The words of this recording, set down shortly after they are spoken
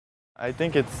I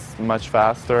think it's much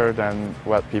faster than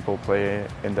what people play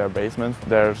in their basements.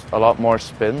 There's a lot more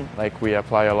spin, like we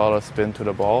apply a lot of spin to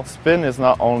the ball. Spin is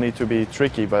not only to be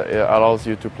tricky, but it allows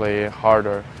you to play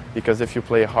harder. Because if you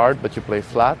play hard but you play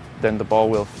flat, then the ball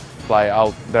will fly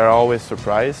out. They're always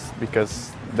surprised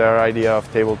because their idea of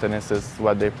table tennis is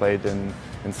what they played in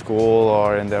school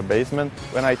or in their basement.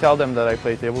 When I tell them that I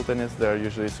play table tennis, they're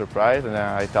usually surprised, and then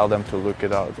I tell them to look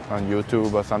it up on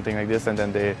YouTube or something like this, and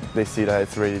then they see that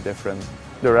it's really different.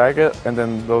 The racket, and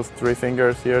then those three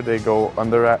fingers here, they go on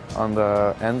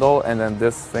the handle, and then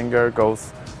this finger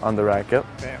goes on the racket.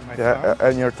 Okay, and my yeah, thumb?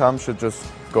 and your thumb should just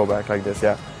go back like this,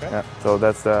 yeah. Okay. Yeah. So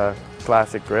that's the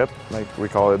classic grip, like we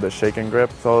call it the shaking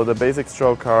grip. So the basic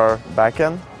stroke are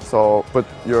backhand, so put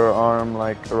your arm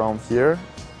like around here,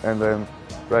 and then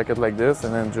racket like this,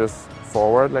 and then just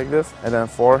forward like this, and then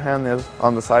forehand is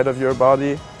on the side of your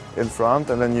body in front,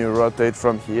 and then you rotate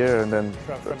from here, and then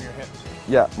From your hips.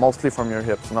 yeah, mostly from your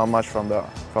hips, not much from the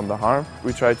arm.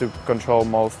 We try to control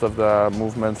most of the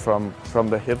movement from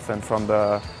the hips and from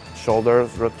the shoulders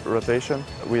rotation.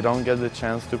 We don't get the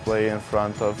chance to play in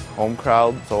front of home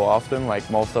crowd so often, like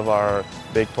most of our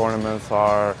big tournaments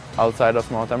are outside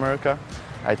of North America.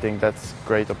 I think that's a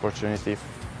great opportunity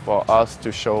for us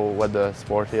to show what the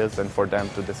sport is and for them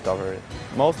to discover it.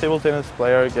 Most table tennis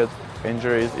players get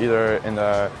injuries either in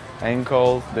the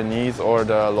ankles, the knees, or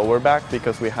the lower back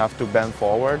because we have to bend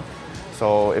forward.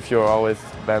 So if you're always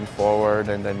bent forward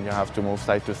and then you have to move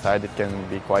side to side, it can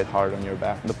be quite hard on your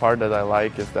back. The part that I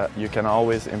like is that you can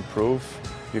always improve,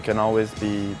 you can always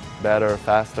be better,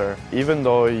 faster. Even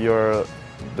though you're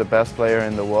the best player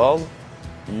in the world,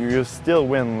 you still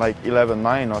win like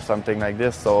 11-9 or something like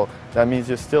this, so that means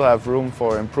you still have room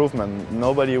for improvement.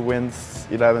 Nobody wins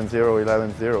 11-0,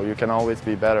 11-0. You can always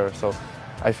be better. So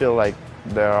I feel like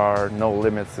there are no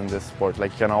limits in this sport,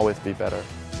 like you can always be better.